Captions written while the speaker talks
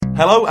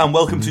Hello and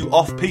welcome to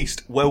Off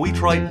Piste, where we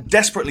try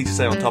desperately to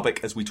stay on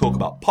topic as we talk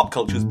about pop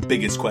culture's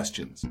biggest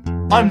questions.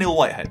 I'm Neil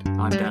Whitehead.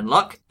 I'm Dan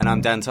Luck. And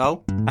I'm Dan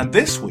Toll. And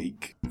this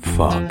week...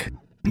 Fuck,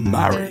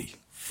 marry,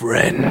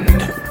 friend.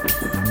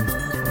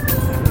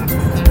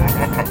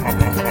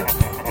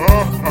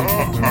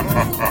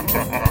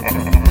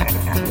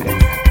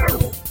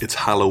 It's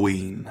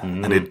Halloween,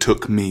 and it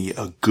took me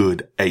a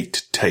good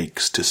 8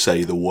 takes to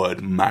say the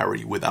word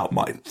marry without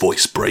my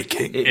voice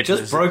breaking. It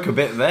just broke a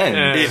bit then.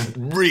 It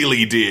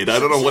really did. I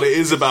don't know what it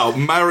is about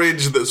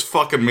marriage that's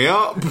fucking me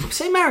up.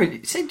 Say marry.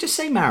 Just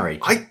say marry.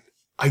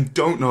 I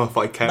don't know if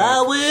I can.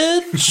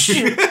 Marriage.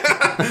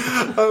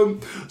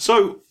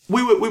 So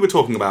we were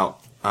talking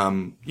about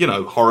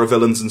horror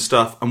villains and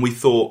stuff, and we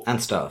thought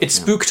and stuff. It's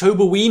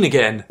Spooktoberween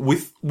again.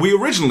 we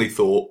originally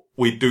thought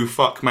we'd do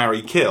fuck,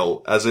 marry,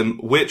 kill, as in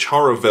which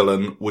horror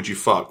villain would you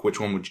fuck, which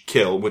one would you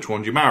kill, which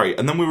one would you marry,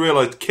 and then we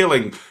realised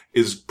killing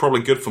is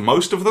probably good for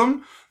most of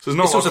them. So there's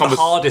not It's also the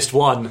hardest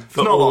one. There's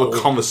not a lot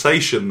of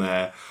conversation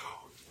there.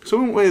 So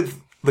we went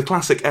with the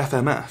classic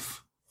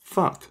FMF.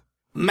 Fuck.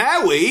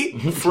 Marry,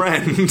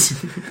 friend.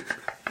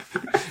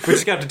 We're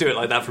just going to have to do it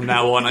like that from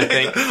now on, I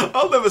think.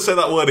 I'll never say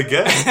that word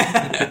again.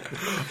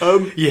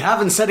 You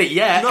haven't said it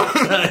yet. No,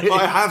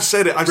 I have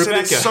said it. I've said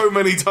it so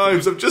many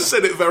times. I've just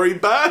said it very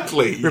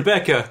badly.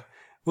 Rebecca,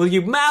 will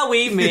you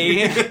marry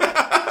me?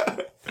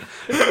 I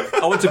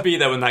want to be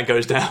there when that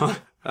goes down.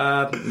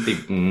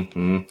 It's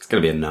going to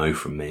be a no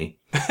from me.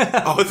 Oh,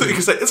 I thought you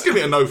could say, it's going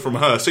to be a no from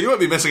her, so you won't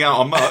be missing out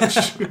on much.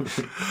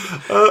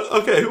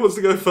 Okay, who wants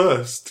to go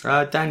first?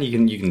 Dan, you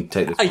can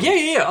take this.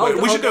 Yeah.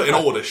 Wait, we should do it in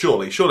order,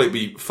 surely. Surely it'd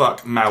be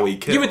fuck, Maui,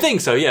 kill. You would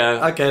think so,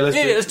 yeah. Okay, let's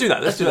do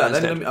that. Let's do that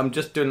instead. Then. I'm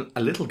just doing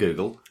a little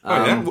Google. Who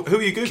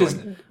are you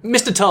Googling?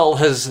 Mr. Tull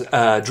has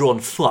drawn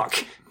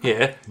fuck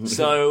here,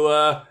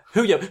 so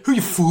who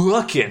you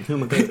fucking?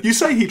 You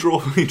say he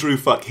drew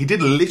fuck. He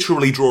did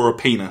literally draw a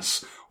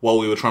penis while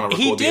we were trying to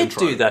record the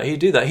intro. He did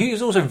do that. He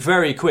was also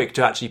very quick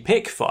to actually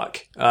pick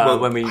fuck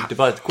when we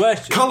devised the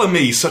question. Colour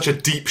me such a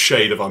deep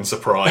shade of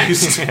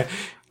unsurprised.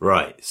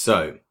 Right,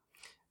 so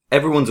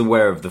everyone's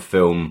aware of the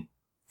film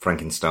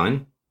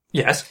Frankenstein.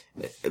 Yes.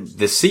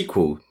 The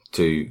sequel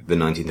to the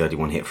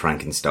 1931 hit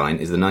Frankenstein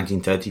is the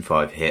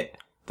 1935 hit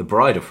The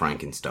Bride of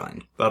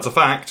Frankenstein. That's a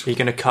fact. Are you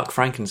going to cuck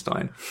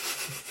Frankenstein?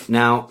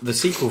 Now, the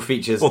sequel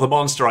features... Or the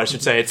monster, I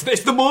should say. It's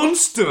the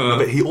monster! No,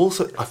 but he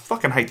also... I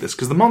fucking hate this,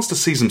 because the monster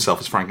sees himself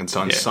as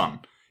Frankenstein's son.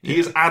 He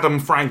is Adam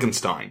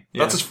Frankenstein.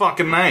 That's his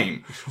fucking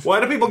name.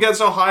 Why do people get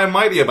so high and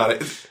mighty about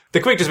it?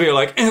 The quick just be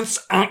like,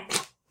 it's the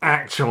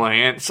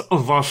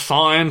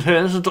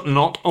scientist,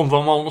 not the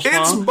monster.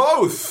 It's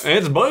both!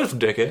 It's both,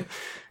 dickhead.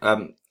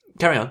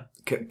 Carry on.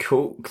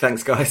 Cool.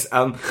 Thanks, guys.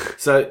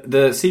 So,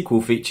 the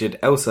sequel featured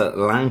Elsa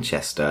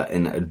Lanchester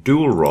in a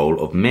dual role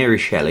of Mary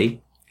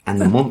Shelley and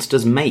the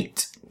monster's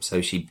mate. So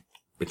she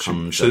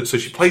becomes... So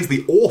she plays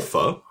the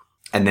author...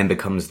 And then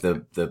becomes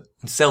the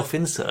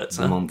self-inserts,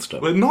 the monster.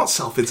 Well, not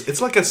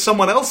it's like a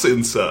someone else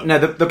insert. No,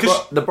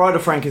 the Bride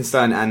of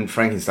Frankenstein and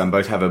Frankenstein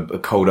both have a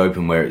cold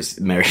open where it's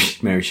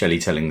Mary Shelley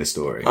telling the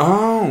story.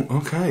 Oh,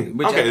 okay.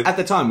 Which at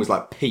the time was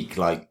like peak,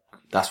 like,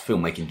 that's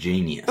filmmaking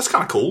genius. That's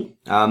kind of cool.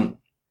 And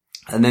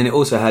then it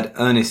also had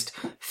Ernest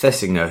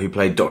Thesiger, who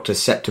played Dr.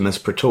 Septimus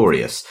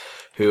Pretorius,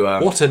 who...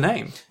 what a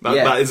name.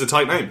 That is a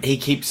tight name. He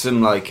keeps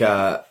some, like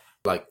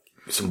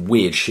some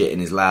weird shit in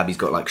his lab. He's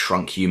got, like,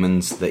 shrunk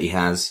humans that he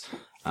has.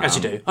 As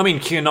you do. I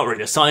mean, you're not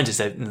really a scientist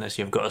unless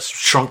you've got a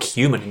shrunk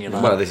human in your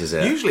lab. Well, this is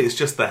it. Usually it's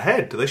just the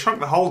head. Do they shrunk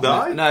the whole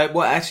guy? No,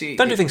 well, actually...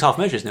 Don't do things half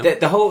measures now.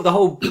 The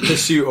whole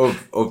pursuit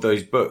of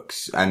those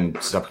books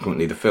and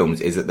subsequently the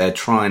films is that they're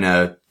trying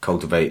to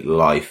cultivate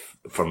life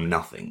from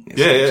nothing,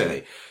 essentially.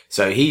 Yeah.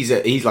 So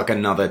he's like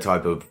another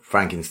type of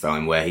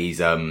Frankenstein where he's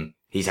had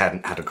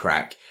a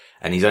crack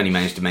and he's only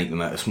managed to make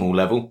them at a small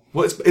level.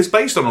 Well, it's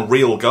based on a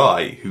real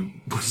guy who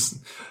was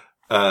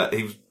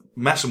he was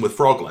messing with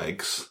frog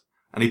legs.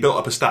 And he built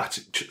up a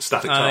static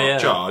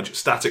charge,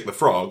 static the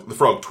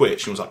frog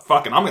twitched and was like,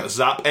 fucking, I'm going to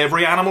zap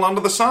every animal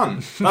under the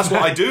sun. That's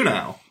what I do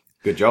now.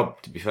 Good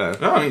job, to be fair.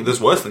 No, I mean, there's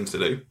worse things to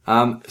do.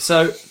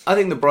 So, I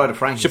think The Bride of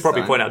Frankenstein... Should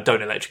probably point out,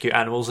 don't electrocute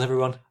animals,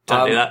 everyone.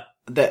 Don't do that.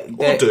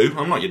 Or do.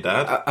 I'm not your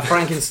dad. A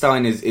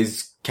Frankenstein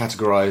is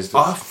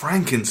categorised...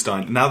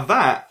 Frankenstein. Now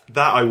that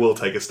I will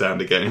take a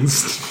stand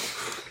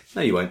against.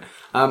 No, you won't.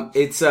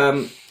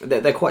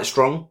 They're quite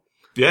strong.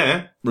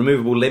 Yeah.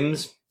 Removable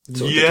limbs.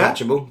 Sort of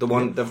detachable.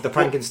 The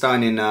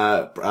Frankenstein in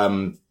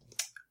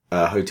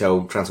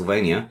Hotel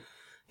Transylvania,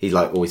 he's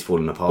like always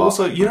falling apart.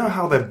 Also, you know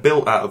how they're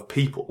built out of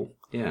people?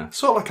 Yeah.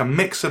 Sort of like a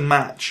mix and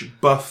match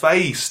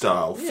buffet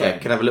style thing. Yeah,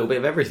 can have a little bit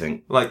of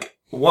everything. Like,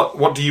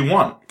 what do you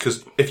want?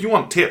 Because if you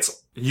want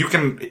tits, we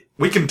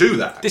can do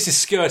that. This is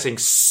skirting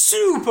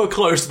super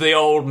close to the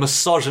old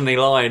misogyny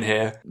line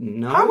here.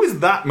 No. How is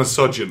that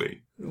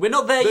misogyny? We're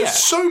not there yet. There's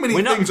so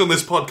many things on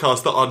this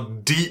podcast that are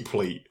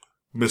deeply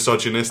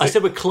misogynistic. I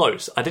said we're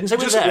close. I didn't say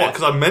we're Just there. what?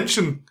 Because I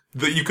mentioned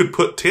that you could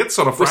put tits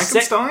on a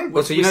Frankenstein?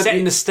 We're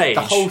setting the stage.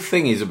 The whole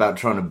thing is about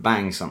trying to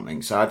bang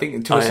something. So I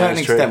think to a certain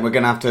extent we're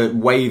going to have to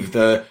waive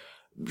the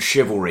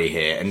chivalry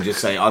here and just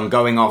say I'm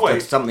going after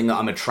something that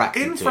I'm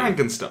attracted in to.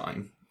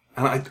 Frankenstein,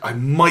 and I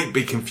might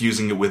be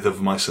confusing it with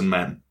Of Mice and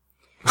Men.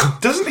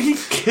 Doesn't he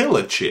kill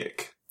a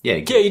chick? Yeah,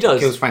 he does.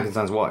 Kills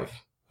Frankenstein's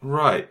wife.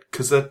 Right,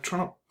 because they're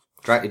trying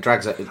to... He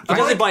drags her. He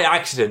does it by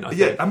accident, I think.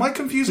 Yeah, am I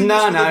confusing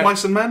this with Of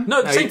Mice and Men?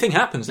 No, the same thing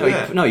happens.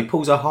 No, he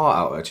pulls her heart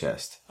out of her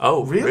chest.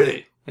 Oh,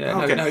 really?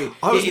 Yeah,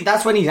 Okay.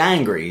 that's when he's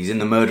angry. He's in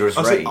the murderous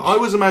rage. I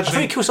was I imagining...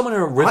 thought he killed someone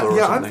in a river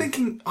or I'm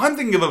something.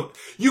 thinking of a...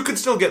 You could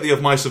still get the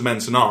Of Mice and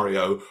Men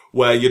scenario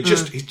where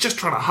he's just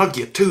trying to hug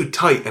you too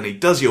tight and he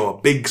does you a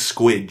big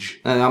squidge.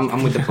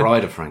 I'm with the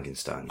Bride of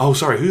Frankenstein. Oh,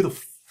 sorry, who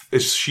the...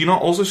 Is she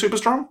not also super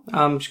strong?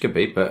 She could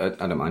be, but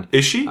I don't mind.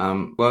 Is she?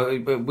 Well,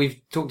 we've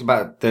talked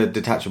about the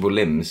detachable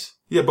limbs.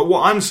 Yeah, but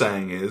what I'm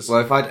saying is... Well,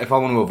 if I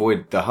want to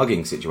avoid the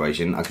hugging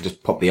situation, I could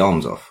just pop the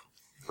arms off.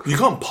 You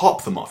can't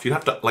pop them off. You'd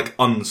have to,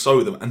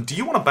 unsew them. And do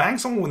you want to bang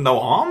someone with no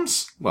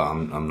arms? Well,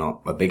 I'm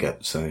not a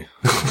bigot, so,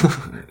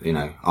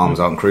 arms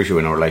aren't crucial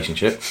in a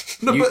relationship.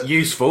 No, but...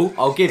 Useful,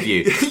 I'll give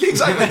you.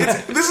 Exactly.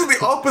 This is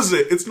the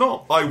opposite. It's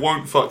not, I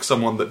won't fuck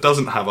someone that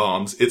doesn't have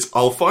arms. It's,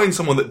 I'll find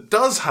someone that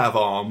does have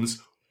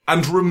arms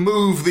and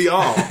remove the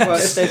arms. Well,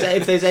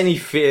 if there's any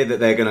fear that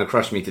they're going to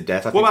crush me to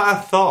death, I think... What about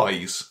our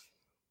thighs?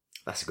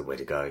 That's a good way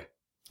to go.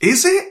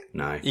 Is it?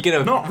 No. You're going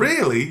to Not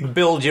really.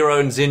 build your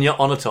own zinnia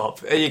on a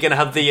top. You're going to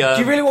have the...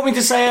 Do you really want me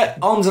to say it?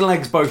 Arms and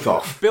legs both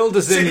off. Build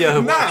a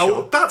zinnia.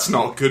 Now, that's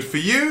not good for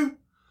you.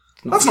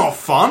 That's not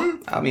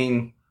fun. I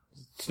mean,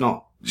 it's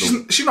not...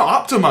 She's not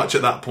up to much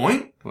at that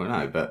point. Well,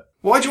 no, but...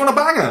 Why do you want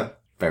to bang her?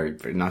 Very,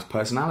 very nice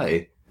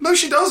personality. No,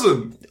 she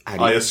doesn't.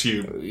 I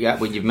assume. Yeah,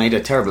 well, you've made a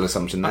terrible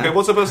assumption there. Okay,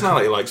 what's her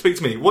personality like? Speak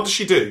to me. What does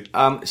she do?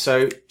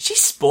 So...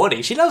 She's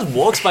sporty. She loves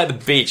walks by the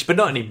beach, but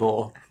not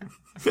anymore.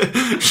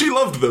 She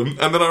loved them,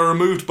 and then I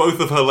removed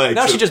both of her legs.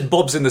 Now she just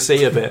bobs in the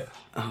sea a bit.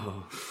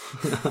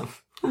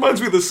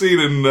 Reminds me of the scene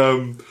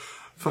in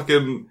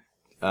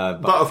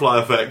Butterfly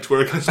Effect,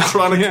 where a guy's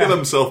trying to kill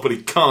himself, but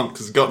he can't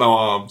because he's got no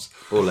arms.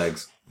 Or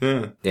legs.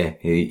 Yeah. Yeah,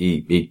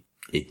 he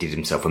did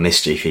himself a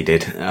mischief, he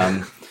did.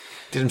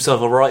 Did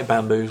himself a right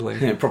bamboozling.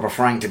 Yeah, proper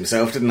franked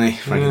himself, didn't he?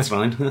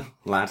 Frankenstein,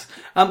 lad.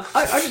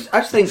 I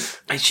just think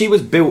she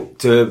was built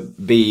to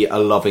be a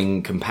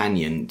loving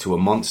companion to a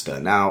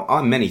monster. Now,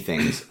 I'm many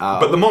things.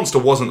 But the monster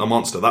wasn't a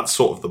monster. That's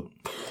sort of the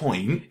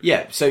point.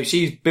 Yeah, so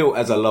she's built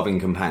as a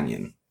loving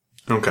companion.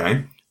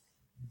 Okay.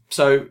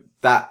 So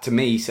that, to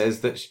me,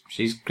 says that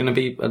she's going to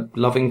be a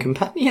loving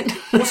companion.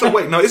 So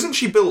wait, no, isn't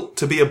she built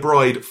to be a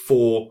bride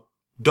for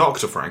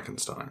Dr.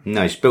 Frankenstein?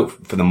 No, she's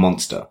built for the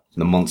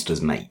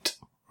monster's mate.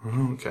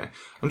 Okay.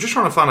 I'm just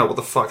trying to find out what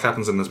the fuck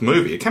happens in this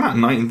movie. It came out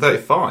in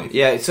 1935.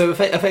 Yeah, so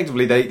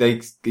effectively,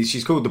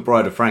 she's called the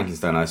Bride of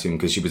Frankenstein, I assume,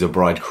 because she was a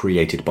bride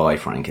created by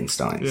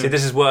Frankenstein. See,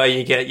 this is where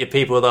you get your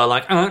people that are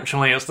like,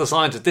 actually, it's the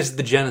scientist. This is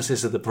the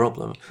genesis of the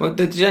problem. Well,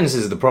 the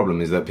genesis of the problem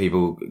is that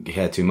people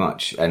care too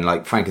much, and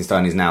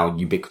Frankenstein is now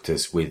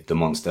ubiquitous with the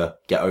monster.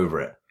 Get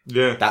over it.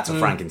 Yeah. That's a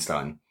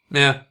Frankenstein.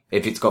 Yeah.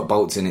 If it's got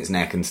bolts in its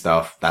neck and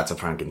stuff, that's a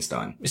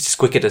Frankenstein. It's just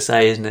quicker to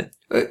say, isn't it?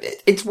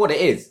 It's what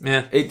it is.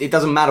 Yeah. It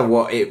doesn't matter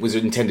what it was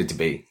intended to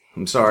be.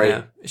 I'm sorry.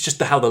 Yeah. It's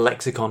just how the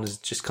lexicon has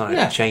just kind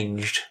of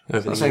changed over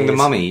the I'm years. saying the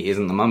mummy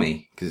isn't the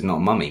mummy, because it's not a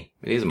mummy.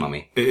 It is a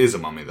mummy. It is a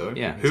mummy, though.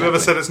 Yeah, Whoever exactly.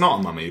 said it's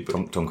not a mummy?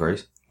 But... Tom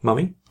Cruise.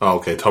 Mummy? Oh,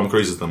 okay. Tom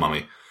Cruise is the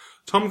mummy.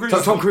 Tom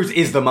Cruise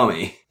is the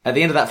mummy. At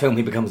the end of that film,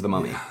 he becomes the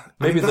mummy.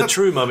 Maybe the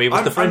true mummy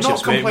was the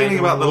friendships. I'm not complaining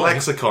about the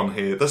lexicon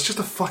here. That's just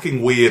a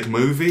fucking weird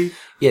movie.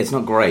 Yeah, it's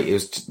not great. It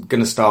was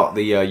going to start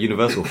the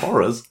Universal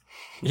Horrors.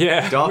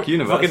 Yeah. Dark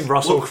Universe. Fucking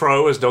Russell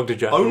Crowe as Dr.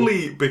 Jekyll.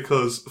 Only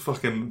because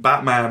fucking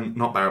Batman,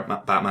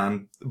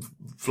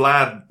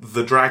 Vlad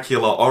the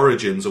Dracula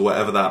Origins, or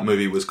whatever that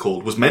movie was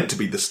called, was meant to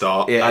be the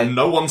start, and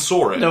no one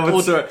saw it. No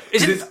one saw it.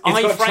 Isn't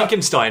I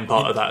Frankenstein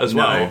part of that as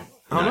well?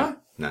 No.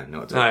 No,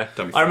 not at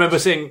all. No. I remember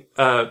seeing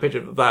a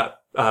picture of that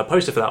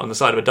poster for that on the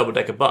side of a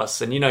double-decker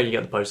bus, and you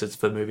get the posters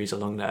for movies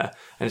along there,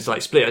 and it's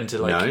like split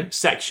into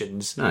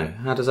sections. No,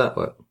 how does that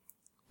work?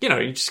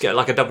 You just get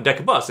like a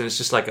double-decker bus, and it's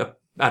just like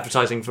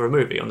advertising for a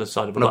movie on the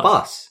side of a bus. On a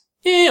bus?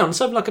 Yeah, on the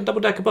side of like a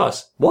double-decker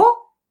bus. What?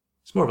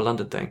 It's more of a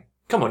London thing.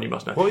 Come on, you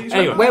must know. What are you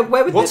anyway,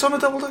 where would what's on a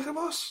double-decker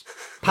bus?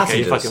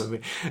 Passengers. Okay, you're fucking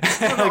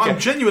with me. No, I'm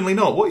genuinely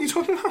not. What are you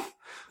talking about?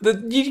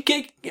 You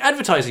get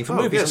advertising for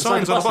movies. Yeah, on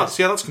signs the on a bus.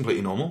 Yeah, that's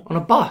completely normal. On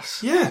a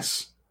bus?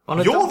 Yes.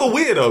 You're the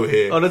weirdo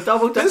here. On a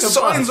double-decker There's bus?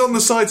 signs on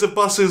the sides of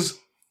buses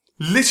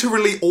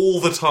literally all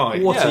the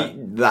time. What? Yeah.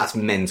 That's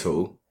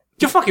mental.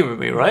 You're fucking with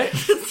me, right?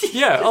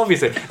 Yeah,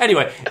 obviously.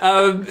 Anyway,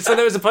 so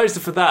there was a poster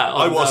for that.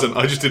 I wasn't.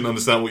 I just didn't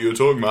understand what you were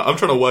talking about. I'm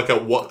trying to work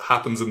out what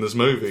happens in this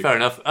movie. Fair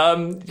enough.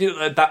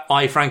 That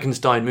I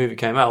Frankenstein movie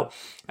came out,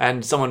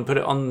 and someone put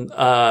it on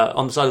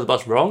the side of the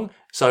bus wrong.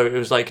 So it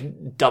was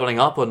like doubling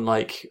up on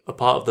like a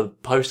part of the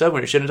poster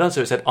when it should have done.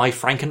 So it said I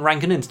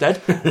Franken instead.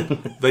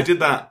 They did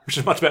that. Which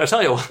is a much better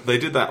title. They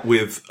did that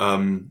with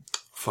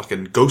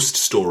fucking Ghost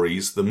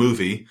Stories, the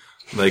movie.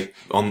 Like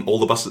on all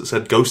the buses it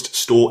said Ghost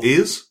Store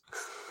is.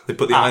 They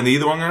put the I and the E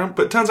the wrong around,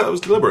 but it turns out it was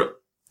deliberate.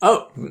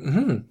 Oh,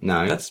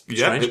 No. that's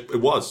Yeah, strange.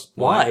 it was.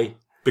 Why?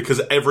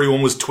 because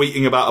everyone was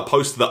tweeting about a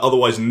poster that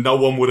otherwise no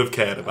one would have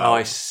cared about. Oh,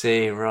 I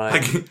see, right.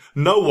 Like,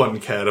 no one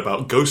cared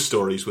about Ghost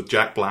Stories with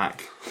Jack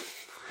Black.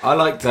 I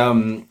liked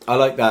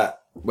that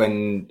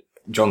when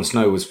Jon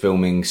Snow was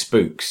filming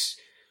Spooks,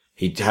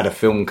 he had a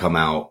film come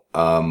out,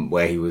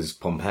 where he was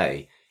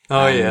Pompeii.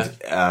 Oh, and,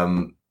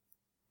 yeah.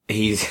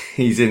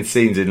 He's in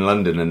scenes in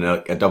London and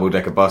a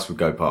double-decker bus would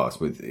go past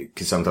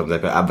because sometimes they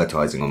put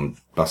advertising on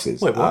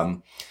buses. Wait, what?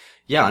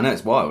 Yeah, I know,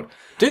 it's wild.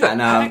 Do that?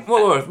 And,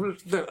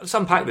 wait, let's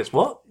unpack this.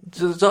 What?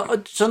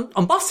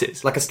 On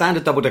buses? like a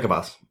standard double-decker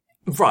bus.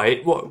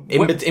 Right. What?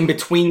 In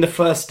between the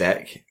first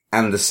deck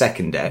and the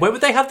second deck. Where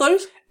would they have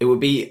those? It would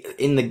be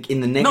in the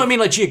negative. No, I mean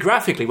like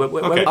geographically. Where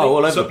would they-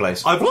 all over the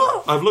place. I've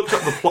looked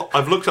up the plot.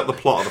 I've looked up the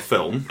plot of the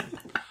film,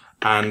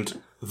 and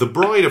the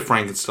Bride of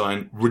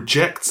Frankenstein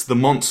rejects the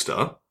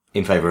monster.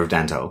 In favour of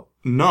Danto.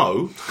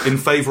 No, in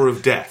favour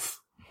of death.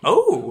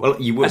 Oh,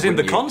 Well, you would, as in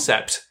the wouldn't you?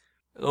 concept,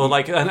 or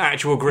like an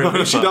actual grim.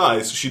 No, she Reaper?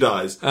 dies. She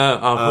dies.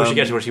 Of course, she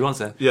gets what she wants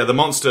then. Yeah, the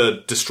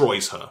monster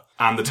destroys her,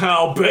 and the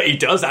I'll bet he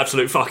does,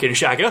 absolute fucking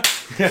shagger.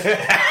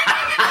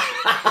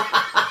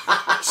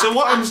 So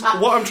what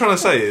I'm trying to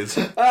say is,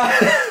 the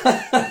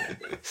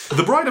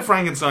Bride of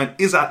Frankenstein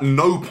is at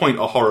no point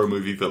a horror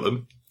movie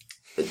villain.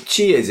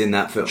 She is in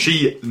that film.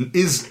 She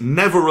is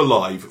never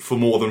alive for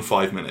more than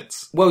 5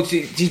 minutes. Well,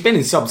 she's been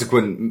in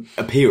subsequent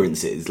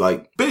appearances.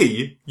 Like,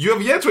 B, you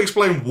have yet to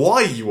explain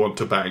why you want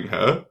to bang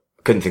her.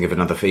 couldn't think of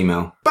another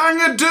female. Bang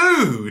a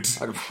dude!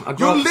 I'd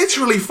You're rather-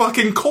 literally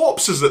fucking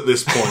corpses at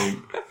this point.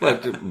 Well,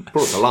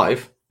 brought to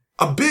life.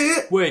 A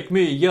bit. Wake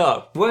me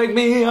up. Wake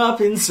me up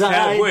inside.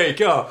 Can't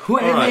wake up.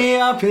 Wake All right. me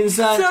up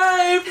inside.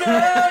 Save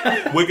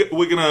me.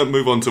 We're gonna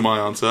move on to my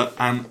answer,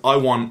 and I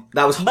want.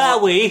 That was hard.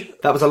 Bowie.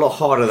 That was a lot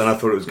harder than I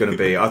thought it was going to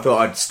be. I thought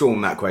I'd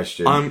storm that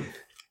question.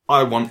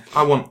 I want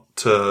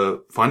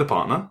to find a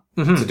partner.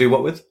 To do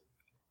what with?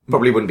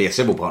 Probably wouldn't be a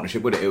civil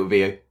partnership, would it? It would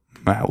be a...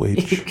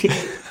 Marriage. You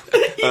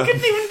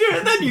couldn't even do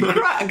it then, you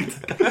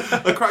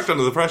cracked. I cracked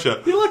under the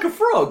pressure. You're like a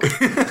frog.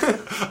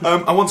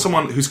 I want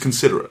someone who's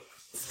considerate,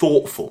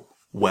 thoughtful,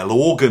 well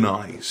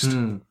organised.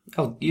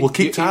 Oh, Will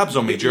keep tabs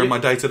on me during my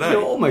day-to-day.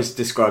 You're almost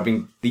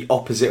describing the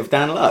opposite of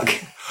Dan Luck.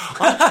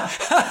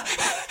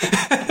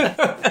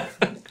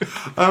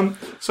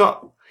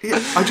 So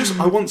yeah,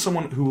 I want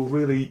someone who will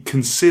really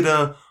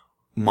consider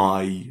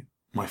my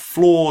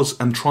flaws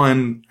and try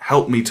and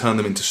help me turn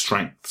them into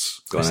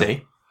strengths. I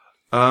see.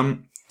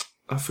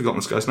 I've forgotten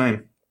this guy's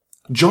name.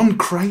 John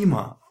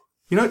Kramer.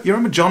 You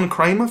remember John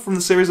Kramer from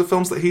the series of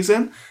films that he's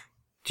in?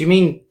 Do you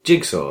mean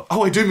Jigsaw?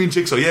 Oh, I do mean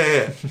Jigsaw.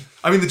 Yeah.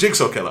 I mean the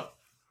Jigsaw Killer.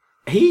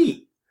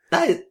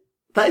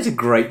 That is a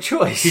great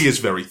choice. He is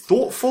very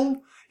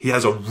thoughtful. He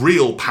has a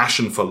real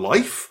passion for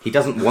life. He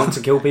doesn't want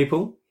to kill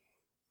people.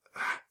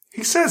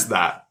 He says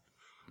that.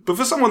 But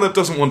for someone that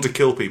doesn't want to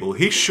kill people,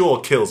 he sure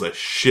kills a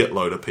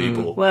shitload of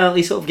people. Well,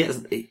 he sort of gets...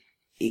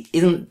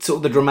 Isn't sort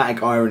of the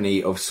dramatic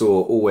irony of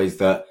Saw always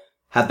that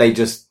had they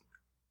just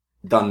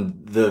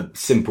done the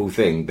simple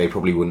thing, they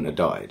probably wouldn't have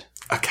died?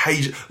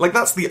 Like,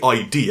 that's the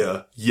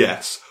idea,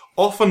 yes.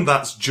 Often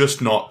that's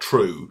just not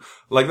true.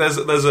 Like,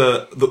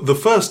 the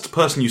first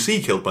person you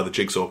see killed by the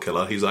Jigsaw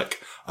Killer, he's like,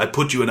 I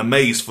put you in a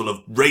maze full of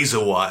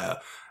razor wire,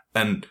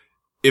 and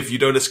if you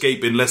don't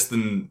escape in less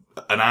than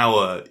an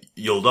hour,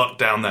 you'll lock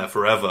down there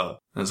forever.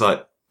 And it's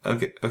like,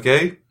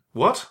 okay,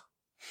 what?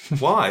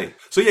 Why?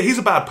 So yeah, he's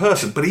a bad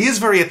person, but he is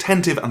very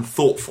attentive and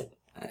thoughtful.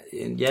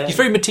 Yeah. He's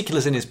very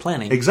meticulous in his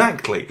planning.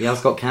 Exactly. He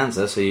has got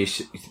cancer, so you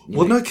should...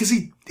 Well, no, because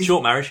he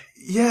Short marriage.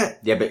 yeah,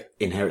 Yeah, but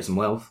inherit some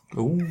wealth.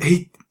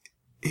 he,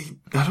 I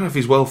don't know if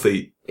he's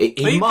wealthy. He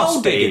Are you must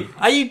gold be. digging?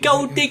 Are you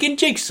gold digging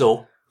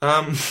Jigsaw?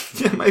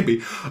 Yeah,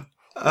 maybe.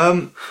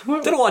 Don't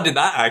know why I did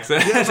that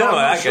accent. I don't know I'm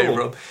where not that came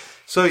sure. from.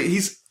 So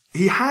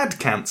he had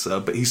cancer,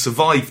 but he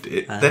survived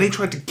it. Then he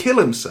tried to kill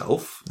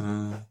himself.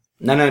 No.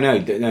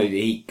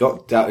 He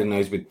got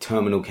diagnosed with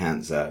terminal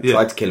cancer, Yeah.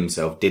 tried to kill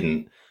himself,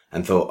 didn't,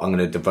 and thought, I'm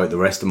going to devote the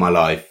rest of my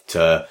life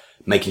to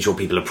making sure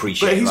people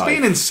appreciate But he's life.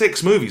 been in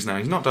 6 movies now.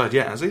 He's not died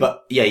yet, has he?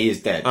 But yeah, he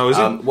is dead. Oh, is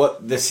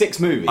he? The 6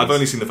 movies? I've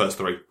only seen the first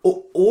 3.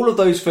 all of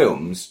those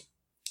films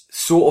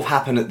sort of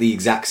happen at the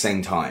exact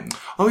same time.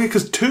 Oh yeah,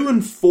 because 2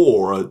 and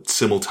 4 are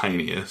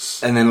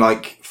simultaneous. And then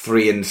like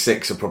 3 and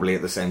 6 are probably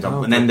at the same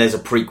time. And then there's a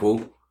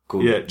prequel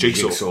called Yeah,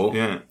 Jigsaw.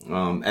 Yeah.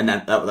 And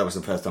that was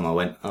the first time I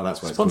went, oh,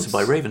 that's why it's Sponsored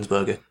by called...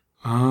 Ravensburger.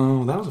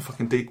 Oh, that was a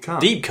fucking deep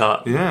cut. Deep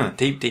cut. Yeah.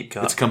 Deep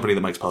cut. It's a company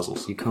that makes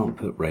puzzles. You can't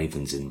put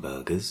ravens in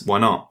burgers. Why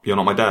not? You're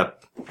not my dad.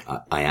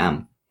 I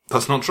am.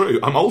 That's not true.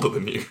 I'm older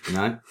than you.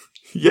 No?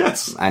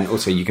 Yes. And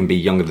also you can be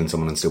younger than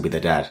someone and still be their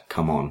dad.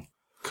 Come on.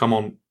 Come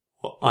on.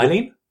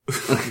 Eileen?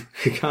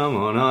 Come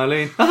on,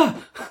 Eileen.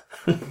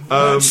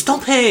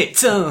 Stop it!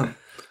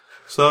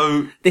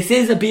 So, This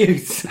is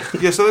abuse.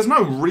 yeah, so there's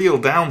no real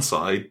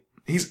downside.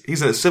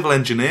 He's a civil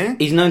engineer.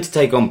 He's known to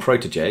take on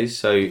proteges,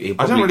 so he'll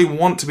I probably... don't really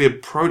want to be a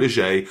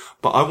protege,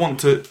 but I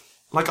want to...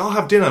 Like, I'll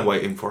have dinner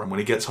waiting for him when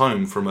he gets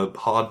home from a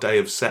hard day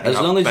of setting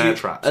up bear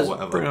traps or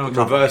whatever.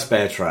 Reverse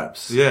bear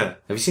traps. Yeah.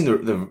 Have you seen the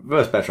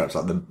reverse bear traps?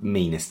 Like the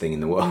meanest thing in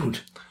the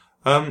world.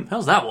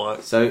 How's that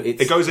work? So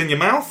It goes in your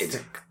mouth,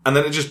 and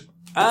then it just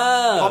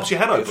pops your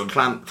head it's open.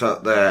 clamped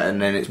up there,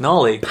 and then it's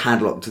Gnarly.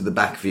 padlocked to the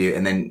back of you,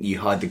 and then you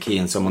hide the key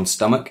in someone's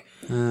stomach,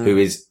 who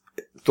is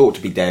thought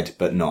to be dead,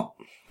 but not.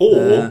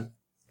 Or,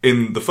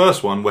 in the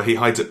first one, where he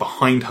hides it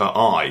behind her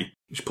eye,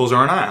 she pulls her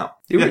own eye out.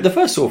 The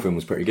first Saw film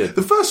was pretty good.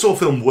 The first Saw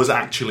film was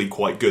actually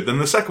quite good. Then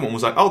the second one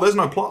was like, oh, there's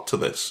no plot to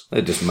this.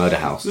 They're just murder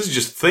house. This is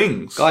just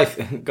things.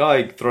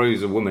 Guy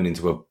throws a woman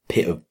into a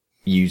pit of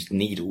used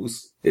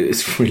needles.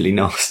 It's really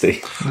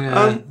nasty.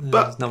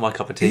 But not my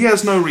cup of tea. he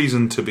has no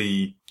reason to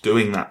be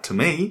doing that to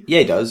me. Yeah,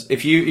 he does.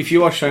 If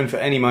you are shown for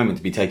any moment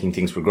to be taking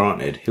things for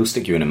granted, he'll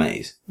stick you in a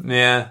maze.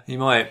 Yeah, you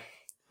might.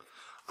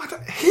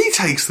 He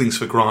takes things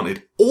for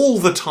granted all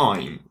the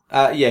time.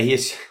 Yeah,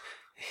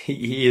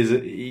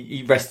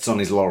 he rests on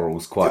his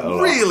laurels quite a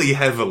lot. Really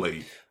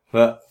heavily.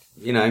 But,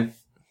 you know.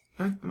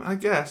 I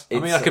guess. I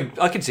mean,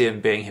 I could see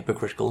him being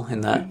hypocritical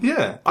in that.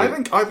 Yeah. I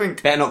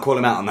think. Better not call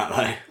him out on that,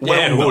 though.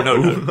 Well, no.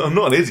 I'm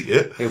not an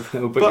idiot. He'll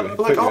put But,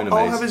 you in a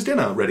I'll maze. have his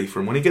dinner ready for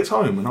him when he gets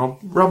home, and I'll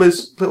rub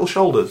his little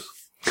shoulders.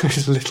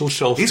 His little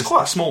shoulders. He's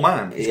quite a small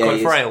man. Yeah, quite he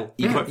is. frail.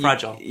 Quite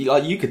fragile.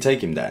 You could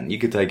take him, Dan. You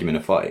could take him in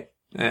a fight.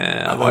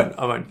 Yeah,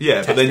 I won't.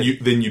 Yeah, but test then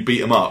him. you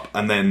beat him up,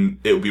 and then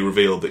it will be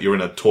revealed that you're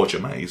in a torture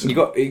maze. You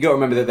got to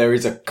remember that there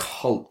is a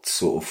cult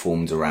sort of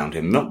formed around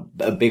him. Not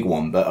a big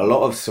one, but a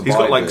lot of survivors.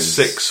 He's got like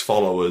 6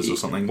 followers or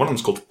something. One of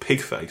them's called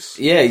Pigface.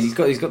 Yeah, he's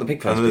got the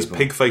big face. And then there's people.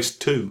 Pigface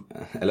 2.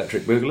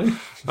 Electric Boogaloo.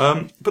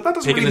 But that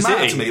doesn't Pig in really the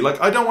matter City. to me. Like,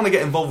 I don't want to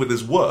get involved with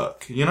his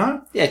work, you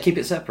know? Yeah, keep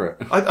it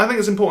separate. I think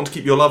it's important to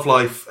keep your love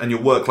life and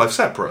your work life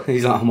separate.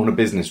 He's like, I'm on a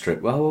business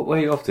trip. Well, where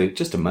are you off to?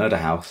 Just a murder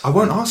house. I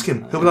won't ask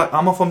him. He'll be like,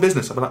 I'm off on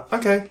business. I'll be like,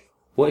 okay.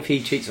 What if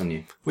he cheats on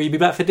you? Will you be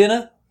back for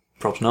dinner?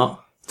 Probably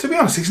not. To be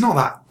honest, he's not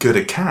that good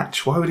at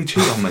catch. Why would he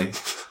cheat on me?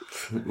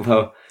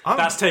 Well,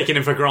 That's taking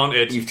him for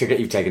granted. you've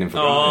taken him for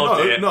Oh,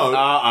 granted. dear. No.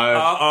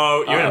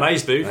 Uh-oh, you're in a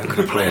maze booth. I'm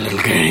going to play a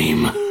little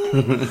game.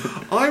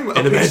 I'm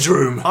In the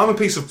bedroom. I'm a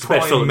piece of bed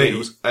full prime of meat,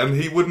 needles. and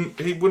he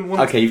wouldn't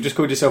want. Okay, you've just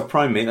called yourself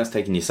prime meat. That's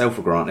taking yourself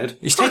for granted.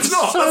 He's That's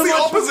taking not. so That's the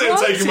much for opposite of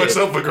taking granted.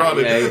 myself for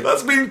granted. Yeah.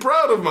 That's being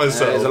proud of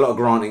myself. There's a lot of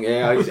granting.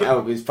 Yeah,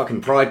 his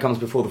fucking pride comes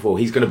before the fall.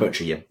 He's going to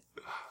butcher you.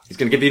 He's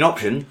going to give you an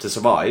option to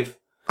survive.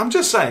 I'm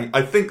just saying,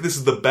 I think this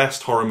is the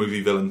best horror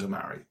movie villain to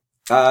marry.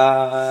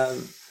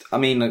 I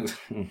mean,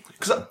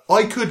 Because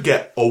I could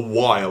get a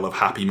while of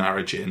happy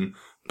marriage in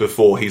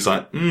before he's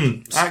like,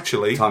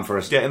 actually, time for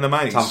us. get in the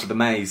maze. Time for the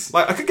maze.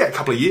 Like, I could get a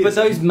couple of years. But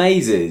those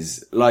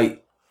mazes,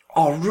 like,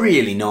 are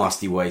really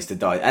nasty ways to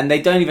die, and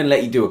they don't even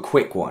let you do a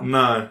quick one.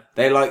 No.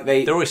 They're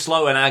always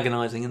slow and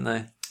agonising,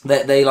 aren't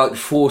they? they like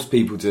force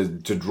people to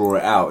draw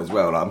it out as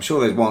well. Like, I'm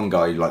sure there's one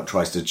guy who like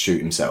tries to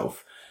shoot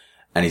himself,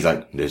 and he's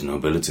like, "There's no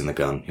bullets in the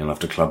gun. You'll have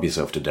to club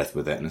yourself to death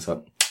with it." And it's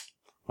like,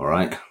 all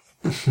right,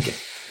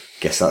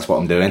 guess that's what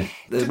I'm doing.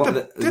 Did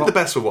the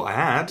best with what I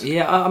had.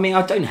 Yeah, I mean,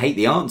 I don't hate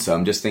the answer.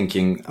 I'm just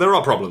thinking. There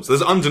are problems.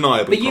 There's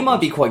undeniably But you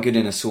might be quite good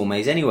in a saw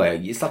maze anyway.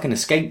 It's like an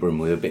escape room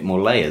with a bit more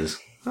layers.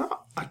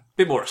 A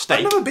bit more at stake.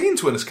 I've never been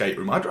to an escape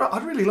room. I'd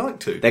really like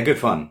to. They're good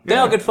fun. They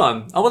are good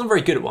fun. I wasn't very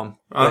good at one.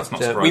 Oh, that's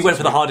but, not surprising we went for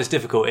to the me. hardest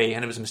difficulty,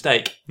 and it was a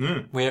mistake.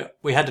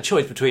 We had the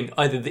choice between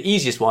either the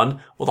easiest one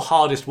or the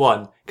hardest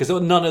one, because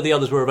none of the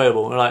others were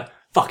available. We're like,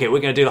 fuck it, we're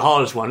going to do the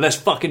hardest one. Let's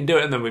fucking do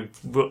it. And then we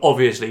were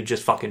obviously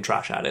just fucking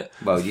trash at it.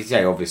 Well, you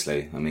say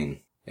obviously. I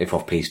mean, if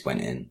Off-Piste went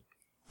in,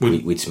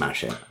 we'd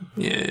smash it.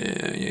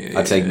 Yeah.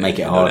 I'd say make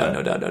it harder.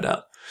 No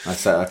doubt. I'd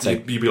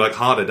say You'd be like,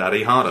 harder,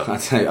 daddy, harder.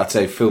 I'd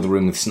say fill the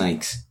room with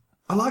snakes.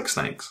 I like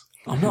snakes.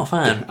 I'm not a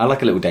fan. I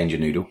like a little danger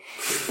noodle.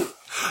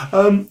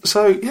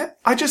 So, yeah,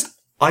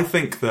 I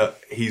think that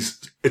he's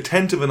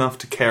attentive enough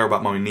to care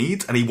about my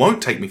needs, and he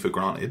won't take me for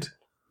granted.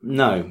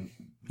 No.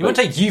 He won't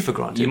take you for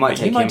granted. You might but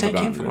take you might him for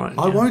take him for granted.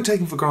 granted. I won't take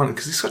him for granted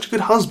because he's such a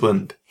good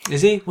husband.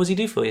 Is he? What's he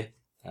do for you?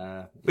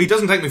 He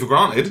doesn't take me for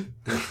granted.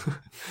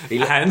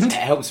 And? It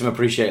helps him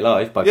appreciate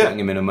life by Yeah. putting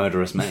him in a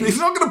murderous maze. He's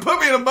not going to put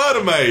me in a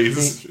murder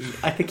maze.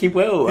 I think he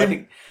will. I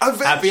think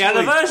Eventually. Happy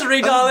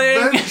anniversary, darling!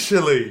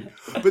 Eventually.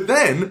 But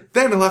then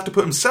he'll have to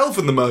put himself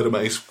in the murder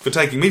maze for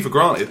taking me for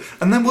granted,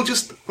 and then we'll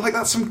just, like,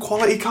 that's some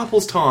quality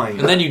couples time.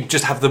 And then you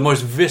just have the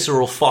most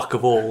visceral fuck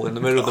of all in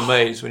the middle of the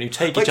maze when you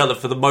take each other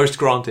for the most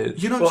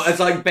granted. you know, well, it's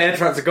like bear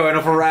traps are going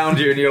off around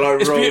you and you're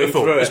like It's rolling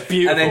beautiful. through it. It's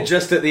beautiful. And then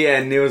just at the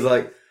end, Neil's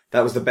like,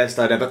 that was the best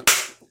I'd ever...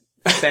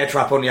 bear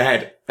trap on your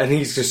head. And he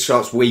just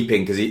starts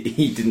weeping because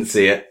he didn't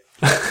see it.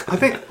 I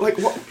think, like,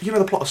 what, you know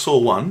the plot of Saw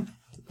 1?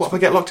 What if I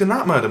get locked in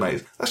that murder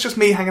maze? That's just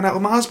me hanging out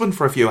with my husband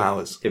for a few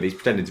hours. Yeah, but he's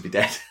pretending to be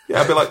dead.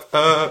 Yeah, I'd be like,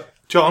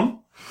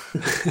 John,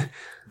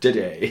 Did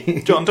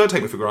he? John, don't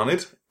take me for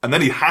granted. And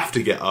then he'd have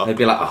to get up. I'd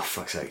be like, oh,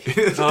 fuck's sake.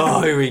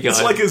 Oh, here we go.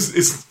 It's like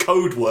his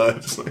code word.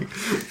 It's like,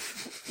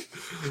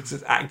 This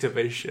is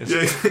activation.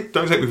 yeah,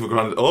 don't take me for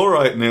granted. All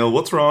right, Neil,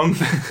 what's wrong?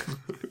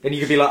 And you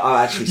could be like, oh,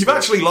 actually... You've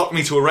actually locked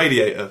me to a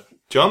radiator,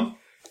 John?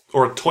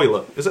 Or a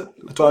toilet, is it?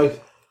 Both.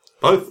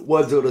 Both?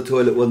 One's on a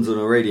toilet, one's on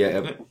a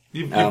radiator.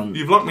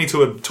 You've locked me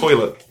to a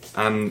toilet,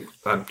 and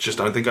I just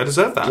don't think I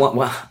deserve that.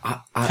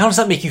 How does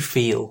that make you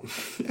feel?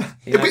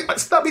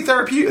 That'd be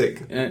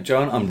therapeutic.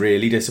 John, I'm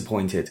really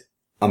disappointed.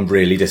 I'm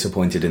really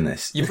disappointed in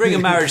this. You bring a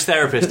marriage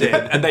therapist in,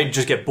 and they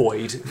just get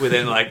buoyed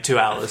within like 2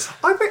 hours.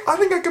 I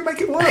think I could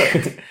make it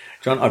work.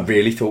 John, I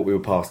really thought we were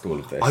past all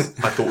of this. I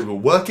thought we were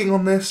working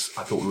on this.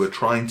 I thought we were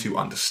trying to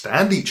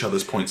understand each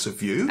other's points of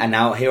view. And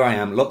now here I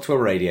am, locked to a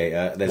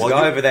radiator. There's a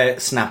guy over there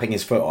snapping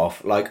his foot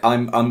off. Like,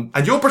 I'm...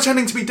 And you're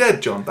pretending to be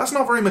dead, John. That's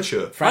not very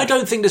mature. I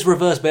don't think this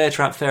reverse bear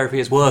trap therapy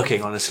is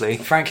working, honestly.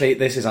 Frankly,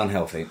 this is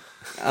unhealthy.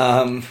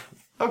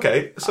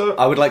 Okay, so...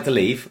 I would like to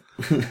leave.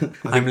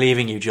 I'm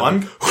leaving you,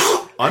 John.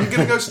 I'm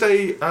going to go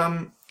stay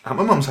at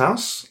my mum's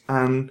house,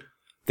 and...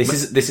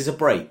 This is a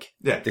break.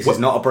 Yeah. This is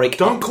not a break.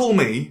 Don't call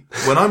me.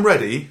 When I'm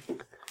ready,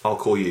 I'll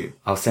call you.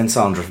 I'll send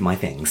Sandra for my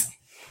things.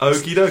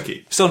 Okie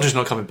dokie. Sandra's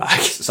not coming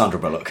back. Sandra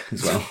Bullock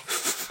as well.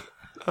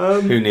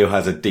 Who Neil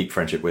has a deep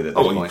friendship with at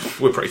this point.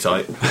 We're pretty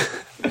tight.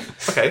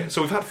 Okay,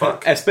 so we've had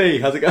fuck. SB,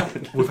 how's it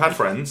going? We've had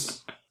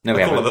friends. No,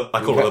 we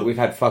haven't. We've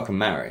had fuck and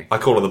marry. I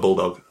call her the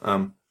bulldog.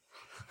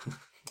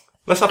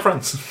 Let's have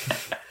friends.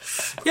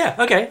 Yeah,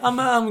 okay.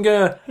 I'm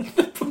gonna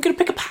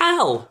pick a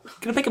pal.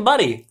 Gonna pick a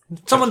buddy.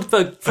 Someone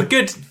for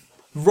good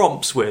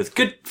romps with.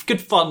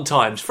 Good fun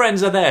times.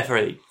 Friends are there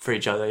for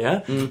each other,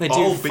 yeah? They do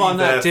I'll fun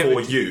be there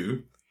activities. for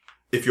you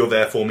if you're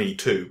there for me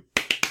too.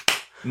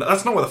 No,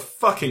 that's not where the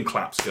fucking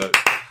claps go.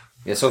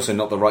 It's also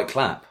not the right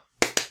clap.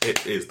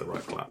 It is the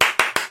right clap.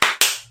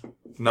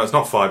 No, it's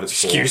not 5,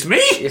 it's 4. Excuse me?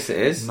 Yes, it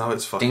is. No,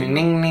 it's fucking... Ding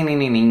ding ding ding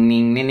ding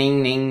ding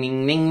ding ding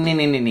ding ding ding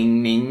ding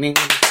ding ding ding.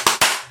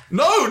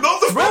 No, not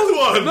the fifth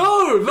one!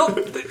 No, not...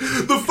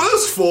 The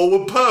first 4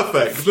 were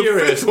perfect.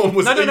 Furious. The fifth one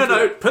was...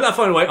 No. Put that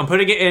phone away. I'm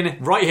putting it in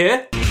right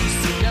here.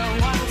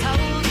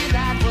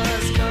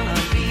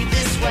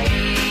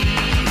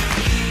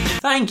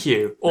 Thank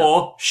you.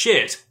 Or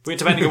shit.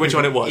 Depending on which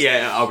one it was.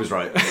 Yeah, I was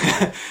right.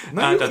 I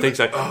don't think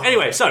so.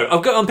 Anyway, so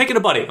I'm picking a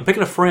buddy. I'm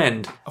picking a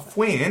friend. A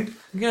friend?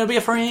 You're going to be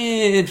a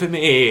friend for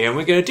me, and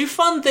we're going to do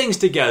fun things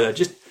together.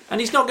 And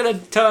he's not going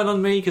to turn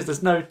on me because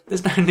there's no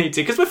need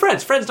to. Because we're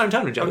friends. Friends don't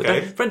turn on each other.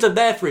 Okay. Friends are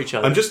there for each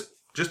other. And just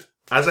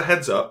as a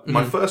heads up,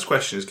 my first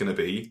question is going to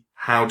be,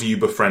 how do you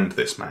befriend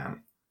this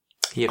man?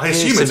 I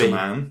assume it's a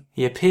man.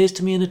 He appears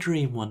to me in a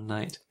dream one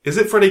night. Is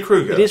it Freddy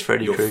Krueger? It is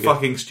Freddy You're Krueger.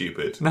 fucking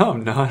stupid. No,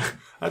 I'm not.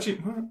 Actually,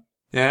 what?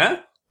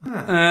 Yeah?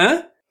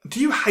 Do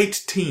you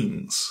hate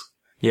teens?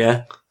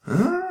 Yeah.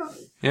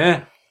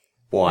 Yeah.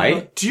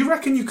 Why? Do you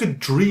reckon you could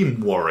dream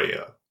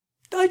warrior?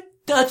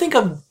 I think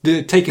I'm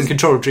taking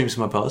control of dreams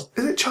from my past.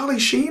 Is it Charlie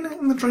Sheen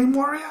in the Dream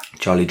Warrior?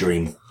 Charlie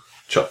Dream.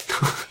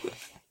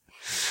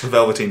 The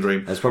Velveteen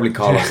Dream. That's probably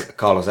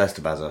Carlos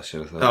Estevez, I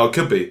should have thought. Oh, it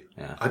could be.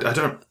 Yeah. I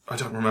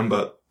don't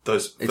remember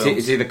those films.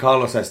 It's either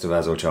Carlos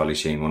Estevez or Charlie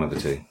Sheen, one of the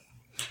two.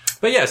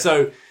 But yeah,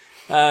 so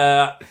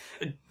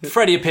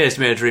Freddie appears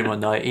to me in a dream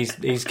one night.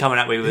 He's coming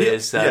at me with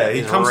his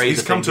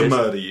he's come to fingers.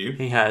 murder you.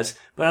 He has.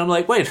 But I'm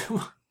like, wait,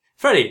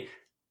 Freddie,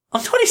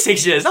 I'm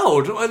 26 years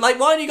old. Like,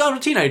 why aren't you going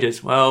for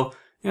teenagers? Well,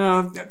 you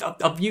know,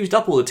 I've used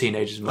up all the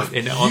teenagers on Elm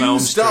Street.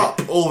 Used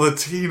up all the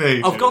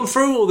teenagers. I've gone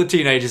through all the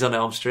teenagers on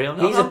Elm Street.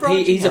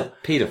 He's a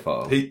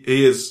paedophile. He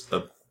is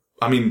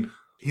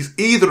he's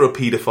either a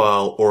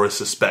paedophile or a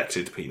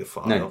suspected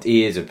paedophile. No,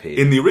 he is a paedophile.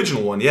 In the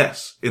original one,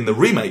 yes. In the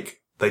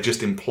remake, they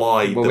just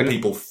imply that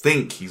people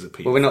think he's a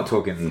paedophile. Well, we're not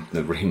talking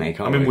the remake,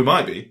 are we? we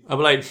might be. I'm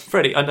like,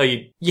 Freddie, I know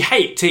you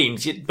hate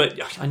teens, but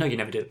I know you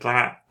never did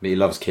that. But he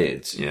loves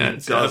kids. Yeah, He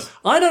does.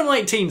 I don't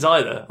like teens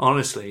either,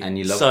 honestly. And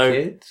you love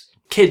kids?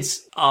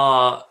 Kids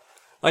are...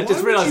 I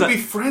just Why realised would you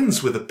that... be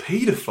friends with a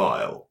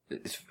paedophile?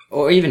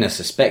 Or even a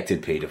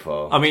suspected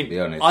paedophile, I mean, to be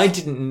honest. I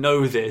didn't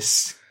know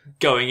this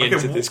going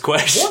into this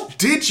question. What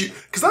did you...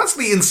 Because that's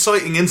the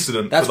inciting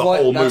incident That's for the why.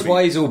 whole That's movie.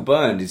 why he's all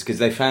burned. Is because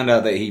they found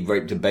out that he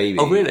raped a baby.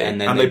 Oh, really?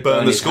 And then And they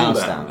burn the his school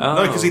house down. Oh.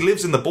 No, because he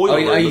lives in the boiler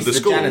room of he's the the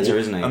school. janitor,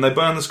 isn't he? And they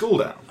burn the school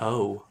down.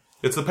 Oh.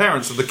 It's the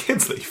parents of the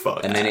kids that he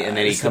fucked. And then he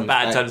It's a comes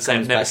bad back, time to say I've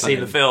comes never back seen on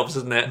the him. films,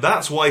 isn't it?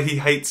 That's why he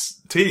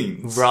hates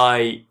teens.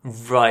 Right.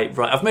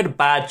 I've made a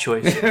bad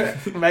choice.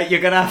 Mate,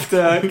 you're gonna have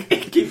to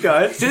keep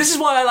going. So this is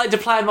why I like to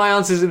plan my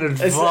answers in advance.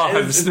 It's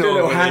a little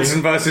normally.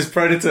 Hansen versus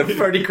Predator.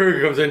 Freddy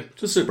Krueger comes in.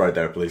 Just sit right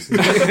there, please.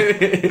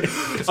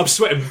 I'm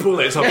sweating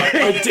bullets. I'm like,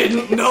 I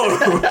didn't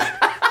know.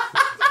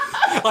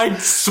 I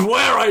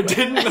swear I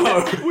didn't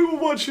know. We were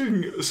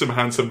watching some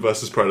Hansen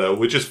versus Predator,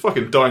 which is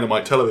fucking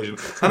dynamite television.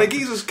 And a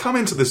geezer's come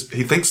into this.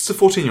 He thinks it's a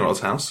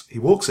 14-year-old's house. He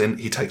walks in.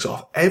 He takes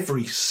off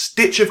every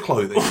stitch of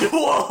clothing.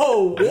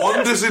 Whoa!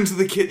 Wanders into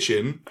the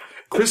kitchen.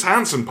 Chris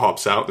Hansen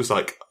pops out. Is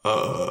like,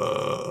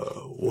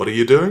 what are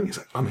you doing? He's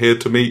like, I'm here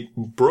to meet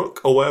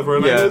Brooke or whatever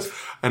her name is.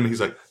 And he's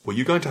like, were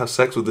you going to have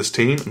sex with this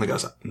teen? And the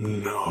guy's like,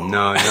 no.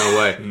 No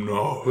way.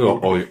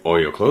 No. All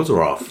your clothes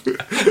are off.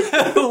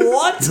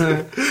 What?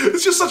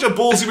 It's just such a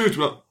ballsy move to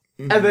be like,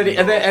 And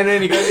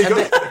then he goes.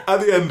 at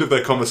the end of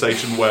their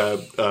conversation where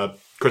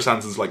Chris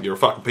Hansen's like, you're a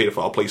fucking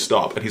paedophile, please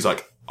stop. And he's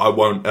like, I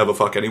won't ever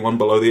fuck anyone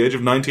below the age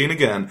of 19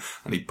 again.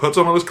 And he puts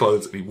on all his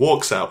clothes and he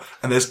walks out.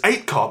 And there's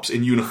 8 cops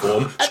in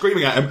uniform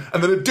screaming at him.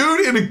 And then a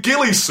dude in a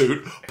ghillie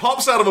suit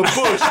pops out of a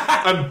bush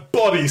and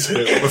bodies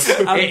him.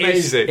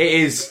 Amazing. It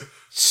is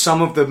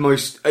some of the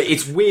most...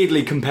 It's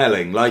weirdly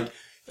compelling. Like,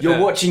 you're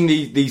watching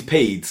these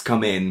peds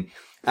come in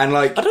And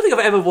like, I don't think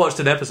I've ever watched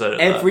an episode of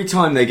every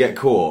time they get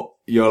caught,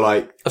 you're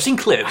like, I've seen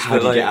clips. how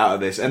do you get out of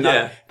this? And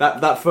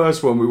that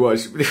first one we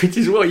watched, which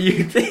is what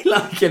you'd be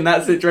like in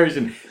that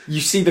situation,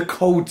 you see the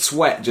cold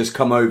sweat just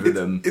come over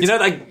them. You know,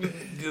 like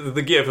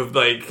the gif of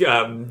like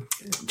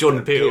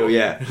Jordan Peele.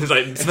 Yeah, it's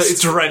like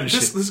it's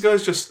drenched. This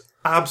guy's just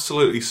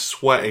absolutely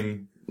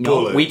sweating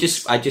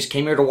bullets. I just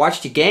came here to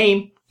watch the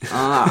game.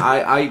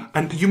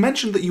 And you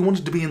mentioned that you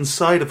wanted to be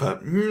inside of her.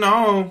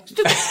 No.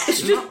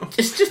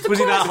 It's just was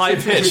he that high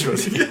pitched?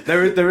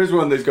 There is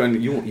one that's going,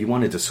 you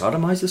wanted to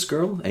sodomize this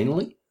girl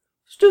anally?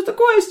 It's just a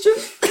question.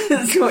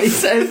 That's what he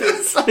says.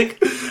 It's like,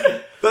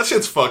 that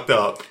shit's fucked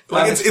up.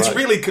 Like, it's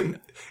really,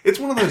 it's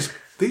one of those,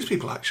 these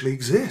people actually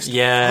exist.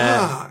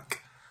 Yeah. Fuck.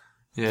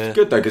 Yeah. It's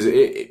good though, because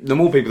the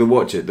more people that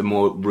watch it, the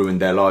more ruined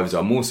their lives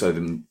are, more so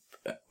than...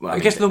 I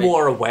guess the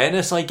more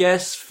awareness, I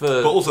guess, for...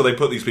 But also they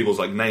put these people's,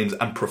 like, names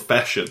and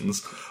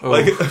professions. Oh.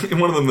 Like, in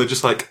one of them they're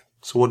just like,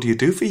 so what do you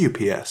do for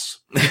UPS?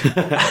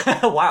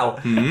 Wow.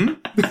 He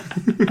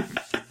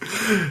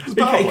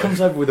comes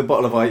over with a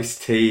bottle of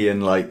iced tea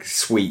and, like,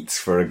 sweets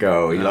for a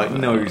girl. He, like,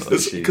 knows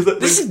that she... Because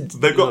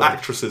they've got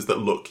actresses that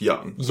look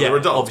young. So they're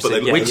adults, but they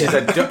look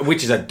young.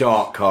 Which is a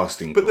dark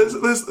casting. But there's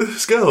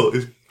this girl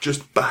who's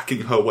just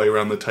backing her way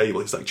around the table.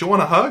 He's like, do you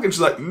want a hug? And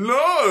she's like,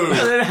 no!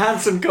 And then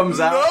Hanson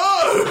comes out.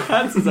 No!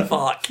 Hanson's like,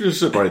 fuck.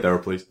 Just sit right there,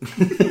 please.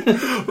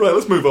 Right,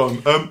 let's move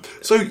on.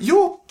 So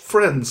you're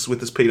friends with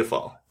this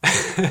paedophile.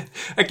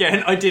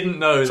 Again, I didn't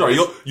know. Sorry,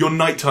 you're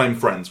nighttime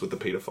friends with the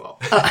paedophile.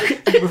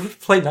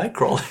 Play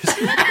Nightcrawlers.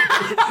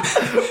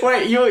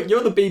 Wait,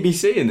 you're the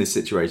BBC in this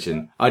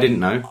situation. I didn't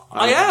know.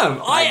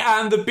 I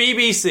am the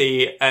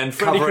BBC, and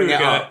Freddy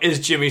Krueger is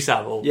Jimmy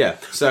Savile. Yeah,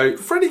 so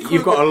Freddy Krueger,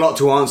 you've got a lot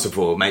to answer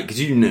for, mate, because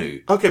you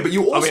knew. Okay, but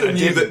you also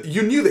knew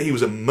that he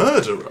was a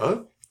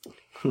murderer,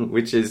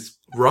 which is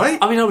right.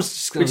 I mean, I was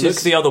just going to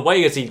look the other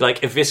way as he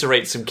like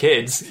eviscerates some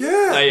kids.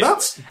 Yeah,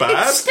 that's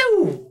bad.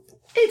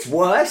 It's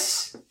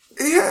worse.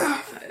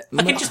 Yeah,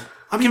 none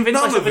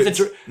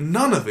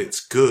of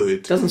it's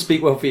good. Doesn't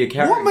speak well for your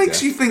character. What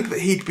makes you think that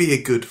he'd be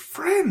a good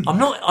friend? I'm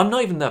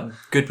not even that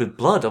good with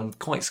blood. I'm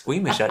quite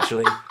squeamish,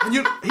 actually.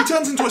 And he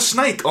turns into a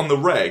snake on the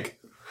reg.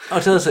 Oh,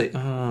 does he?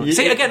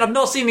 See, again, I've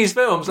not seen these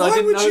films. Why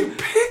would you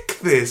pick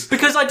this?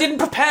 Because I didn't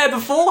prepare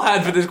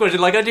beforehand for this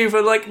question, like I do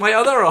for like my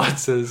other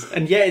answers.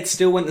 And yet, it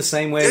still went the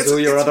same way as all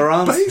your other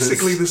answers.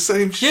 Basically the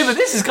same shit. Yeah, but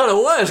this is kind of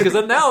worse because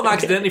now I'm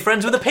accidentally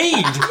friends with a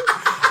pede.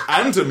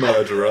 And a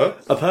murderer.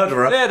 A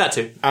murderer. Yeah, that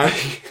too. And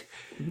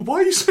why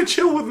are you so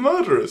chill with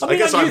murderers? I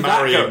guess I'm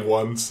marrying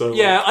one, so...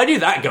 Yeah, I knew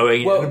that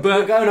going in. But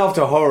we're going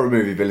after horror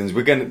movie villains.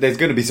 There's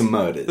going to be some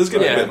murders. There's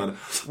going to be a bit of murder.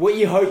 What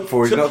you hope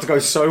for is not to go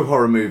so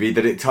horror movie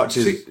that it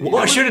touches... See,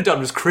 what I should have done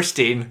was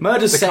Christine.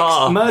 Murder's sexy.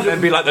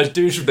 And be like those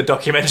dudes from the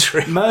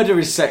documentary. Murder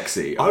is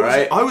sexy,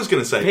 alright? I was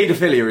going to say...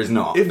 Paedophilia is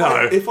not.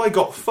 If I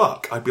got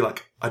fuck, I'd be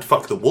like, I'd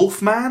fuck the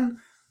Wolfman,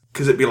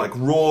 because it'd be like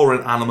raw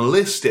and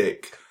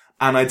animalistic...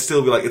 And I'd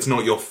still be like, it's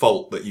not your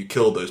fault that you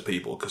killed those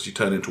people because you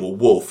turned into a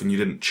wolf and you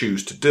didn't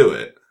choose to do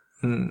it.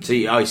 So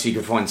you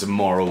could find some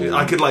moral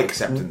I could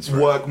acceptance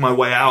work my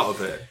way out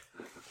of it.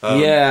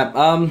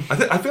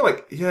 I feel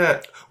like,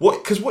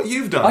 because what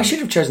you've done... I should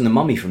have chosen the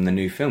mummy from the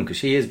new film because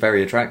she is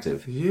very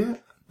attractive. Yeah.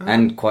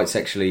 And quite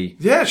sexually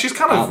she's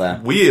kind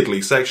of weirdly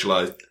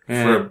sexualized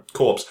for a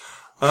corpse.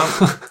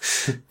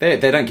 They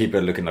don't keep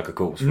her looking like a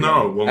corpse. Really.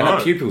 No, well, and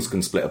her pupils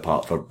can split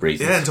apart for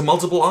reasons. Yeah, into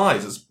multiple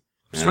eyes. It's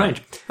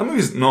strange. That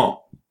movie's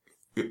not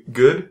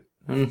good.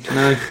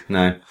 No.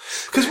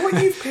 Because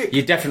what you've picked...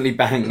 You definitely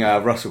bang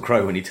Russell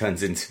Crowe when he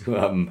turns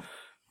into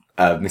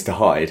Mr.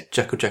 Hyde.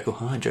 Jekyll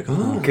Hyde, Jekyll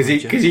Hyde. Because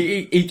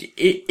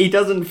he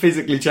doesn't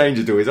physically change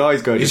at all. His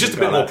eyes go... He's just a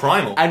bit more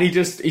primal. And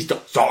he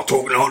start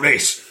talking like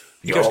this.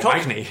 He goes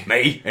Cockney.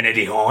 Me and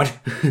Eddie Hyde.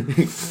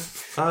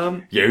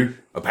 You,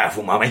 a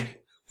powerful mummy.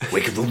 We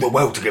could rule the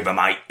world together,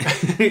 mate.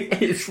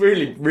 It's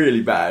really,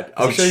 really bad.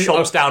 I'll show you.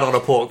 Chops down on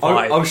a pork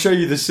pie. I'll show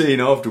you the scene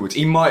afterwards.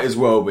 He might as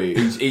well be.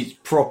 He's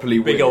properly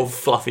big weird. old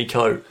fluffy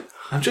coat.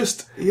 I'm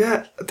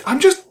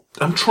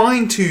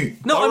trying to...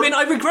 No, I mean,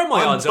 I regret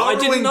my answer. I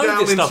didn't know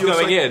this stuff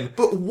going in.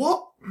 But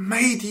what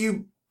made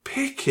you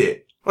pick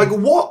it? Like,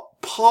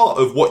 what part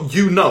of what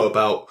you know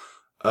about,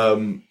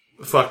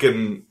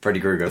 fucking... Freddy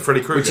Krueger.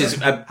 Which is,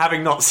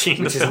 having not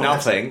seen the film. Which is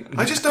nothing.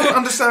 I just don't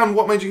understand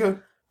what made you go,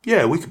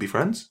 yeah, we could be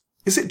friends.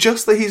 Is it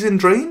just that he's in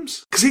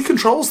dreams? Because he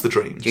controls the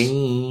dreams.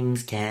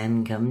 Dreams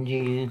can come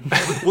true.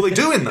 Well, they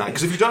do in that,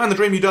 because if you die in the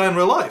dream, you die in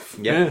real life.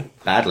 Yeah.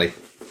 Badly.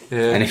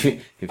 Yeah.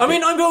 And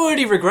I'm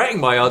already regretting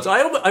my answer.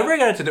 I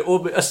regretted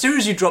it as soon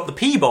as you dropped the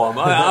P-bomb.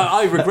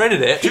 I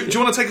regretted it. Do you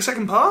want to take a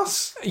second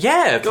pass?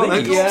 Yeah,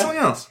 please. Go on, something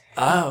else.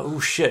 Oh,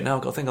 shit, now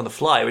I've got to think on the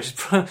fly, which is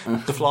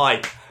the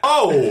fly.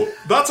 Oh,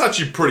 that's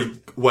actually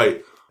pretty...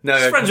 Wait. No.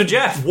 He's friends with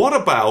Jeff. What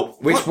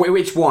about...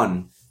 Which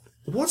one?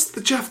 What's the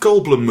Jeff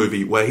Goldblum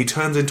movie where he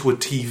turns into a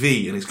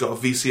TV and he's got a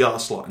VCR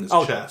slot in his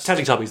chest?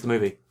 Teletubbies, the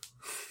movie.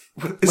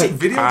 Is it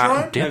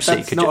Videodrome?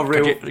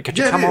 Dipsy, could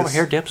you come over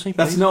here, Dipsy? Please?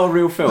 That's not a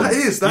real film. That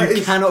is.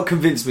 You cannot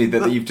convince me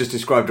that you've just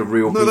described a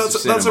real piece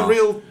of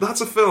cinema.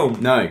 That's a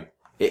film. No,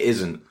 it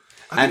isn't.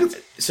 And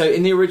so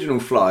in the original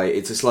Fly,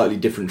 it's a slightly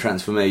different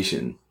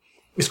transformation.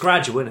 It's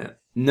gradual, isn't it?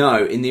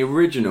 No, in the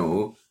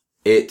original,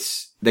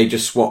 they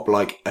just swap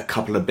like a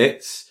couple of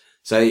bits.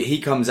 So he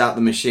comes out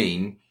the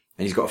machine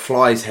and he's got a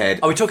fly's head.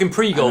 Are we talking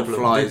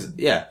pre-Goldblum?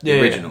 The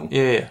original.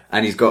 Yeah.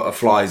 And he's got a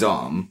fly's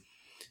arm.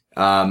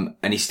 And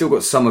he's still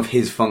got some of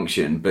his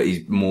function, but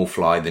he's more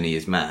fly than he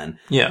is man.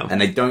 Yeah. And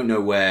they don't know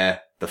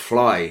where the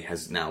fly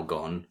has now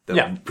gone.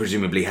 That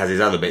presumably has his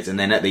other bits. And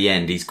then at the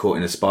end, he's caught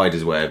in a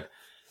spider's web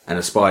and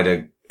a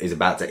spider is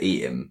about to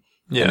eat him.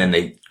 Yeah. And then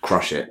they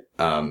crush it,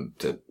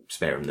 to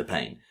spare him the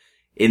pain.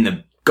 In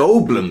the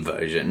Goldblum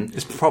version,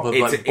 it's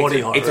probably like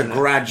body horror. It's a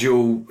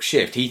gradual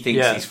shift. He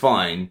thinks he's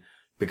fine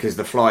because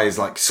the fly is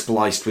like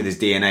spliced with his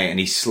DNA and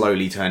he's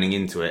slowly turning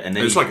into it. And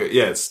then it's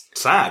it's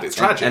sad. It's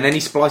tragic. And then he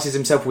splices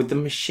himself with the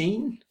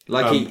machine.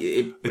 Like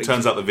it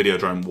turns out the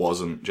Videodrome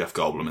wasn't Jeff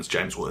Goldblum, it's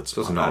James Woods.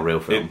 It's not a real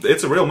film.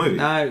 It's a real movie.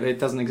 No, it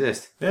doesn't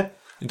exist. Yeah.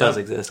 It does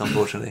exist,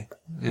 unfortunately.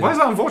 Yeah. Why is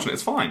that unfortunate?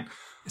 It's fine.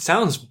 It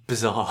sounds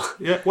bizarre.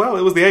 Yeah, well,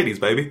 it was the 80s,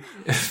 baby.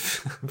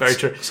 Very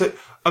true. So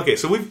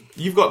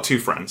you've got two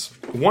friends.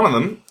 One of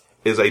them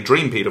is a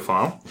dream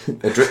paedophile.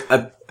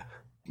 A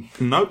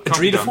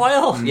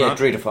dreedophile? Yeah,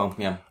 dreedophile,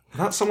 yeah.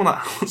 That's someone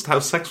that wants to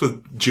have sex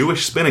with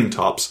Jewish spinning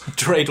tops.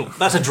 Dreidel.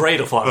 That's a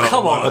dreidophile.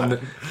 Come on.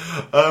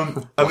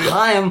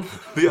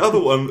 The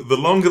other one, the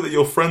longer that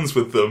you're friends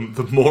with them,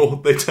 the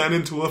more they turn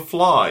into a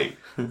fly.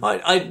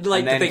 I'd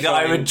like to think that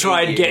I would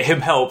try and get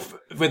him help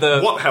with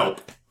What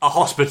help? A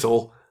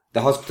hospital. The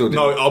hospital didn't.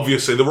 No,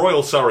 obviously, the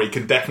Royal Surrey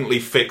can definitely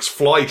fix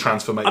fly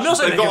transformations. I'm not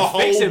saying they've got a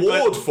whole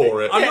ward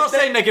for it. I'm not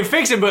saying they can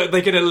fix it, but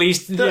they can at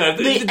least,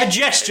 the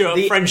gesture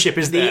of friendship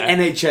is there. The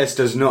NHS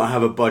does not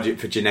have a budget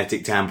for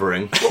genetic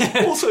tampering.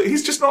 Well, also,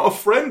 he's just not a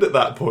friend at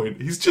that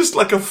point. He's just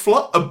like a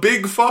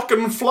big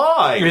fucking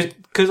fly.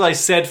 Because I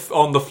said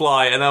on the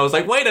fly, and I was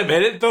like, wait a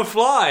minute, the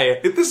fly.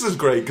 This is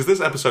great, because this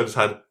episode has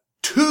had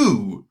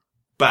 2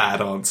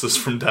 bad answers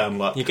from Dan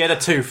Luck. You get a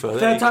twofer.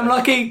 Third time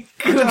lucky.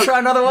 Could try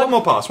another one. One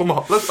more pass.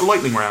 Let's a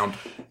lightning round.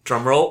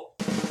 Drum roll.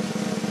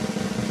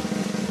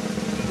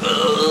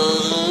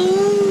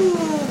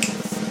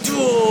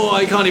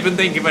 I can't even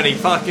think of any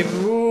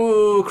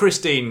fucking.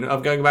 Christine.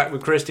 I'm going back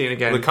with Christine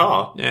again. The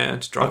car. Yeah,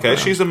 it's driving. Okay, around.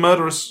 She's a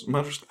murderous.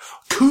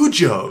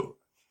 Cujo.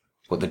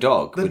 What, the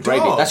dog? The with dog.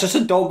 Rabies. That's just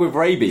a dog with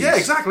rabies. Yeah,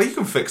 exactly. You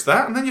can fix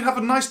that, and then you'd have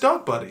a nice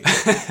dog buddy.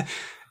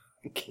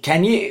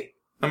 Can you?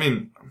 I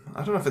mean,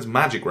 I don't know if it's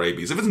magic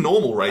rabies. If it's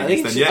normal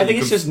rabies, then yeah. I think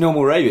it's just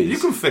normal rabies. You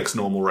can fix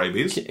normal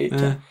rabies.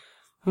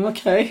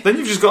 Okay. Then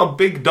you've just got a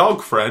big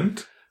dog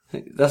friend.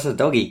 That's a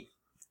doggy.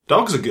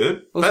 Dogs are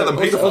good. Better than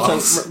pedophiles.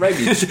 Also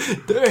rabies.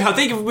 I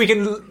think if we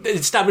can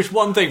establish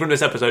one thing from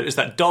this episode, is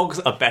that dogs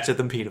are better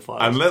than pedophiles.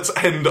 And let's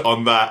end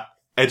on that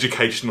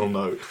educational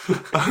note.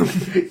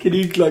 Can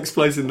you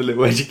splice in the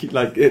little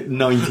like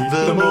 90?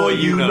 The more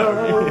you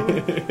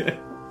know.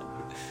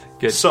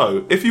 Good.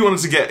 So, if you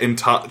wanted to get in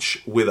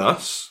touch with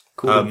us,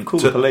 call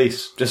the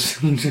police.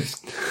 Just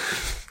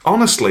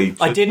honestly,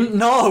 I didn't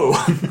know.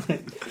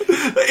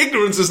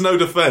 Ignorance is no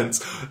defence.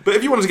 But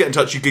if you wanted to get in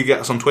touch, you could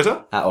get us on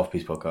Twitter at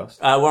Offpiece Podcast.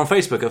 We're on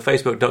Facebook at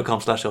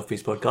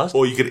facebook.com/offpiecePodcast.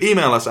 Or you could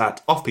email us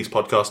at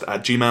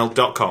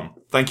offpiecePodcast@gmail.com.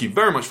 Thank you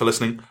very much for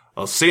listening.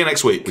 I'll see you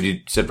next week. Would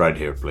you sit right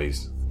here,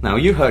 please? Now,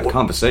 you heard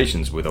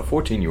conversations with a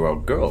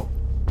 14-year-old girl.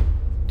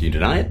 Do you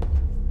deny it?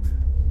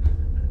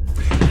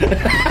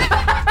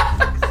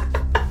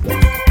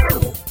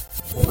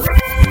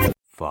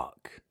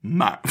 Fuck.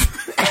 Matt.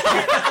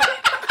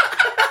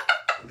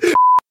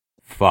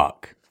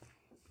 Fuck.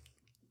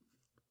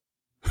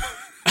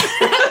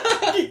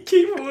 You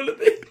keep all of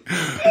this.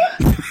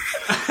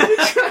 I'm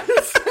trying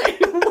to say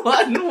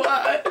one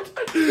word.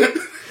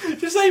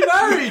 Just say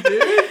marry,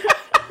 dude.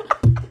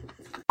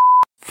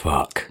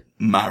 Fuck.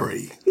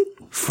 Marry.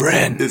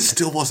 Friend. It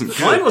still wasn't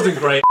good. Mine wasn't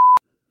great.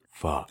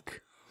 Fuck.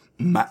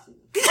 I'm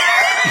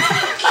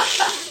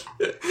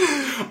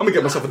gonna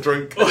get myself a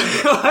drink.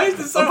 Why is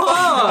this so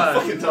hard?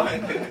 I'm fucking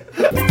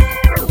dying.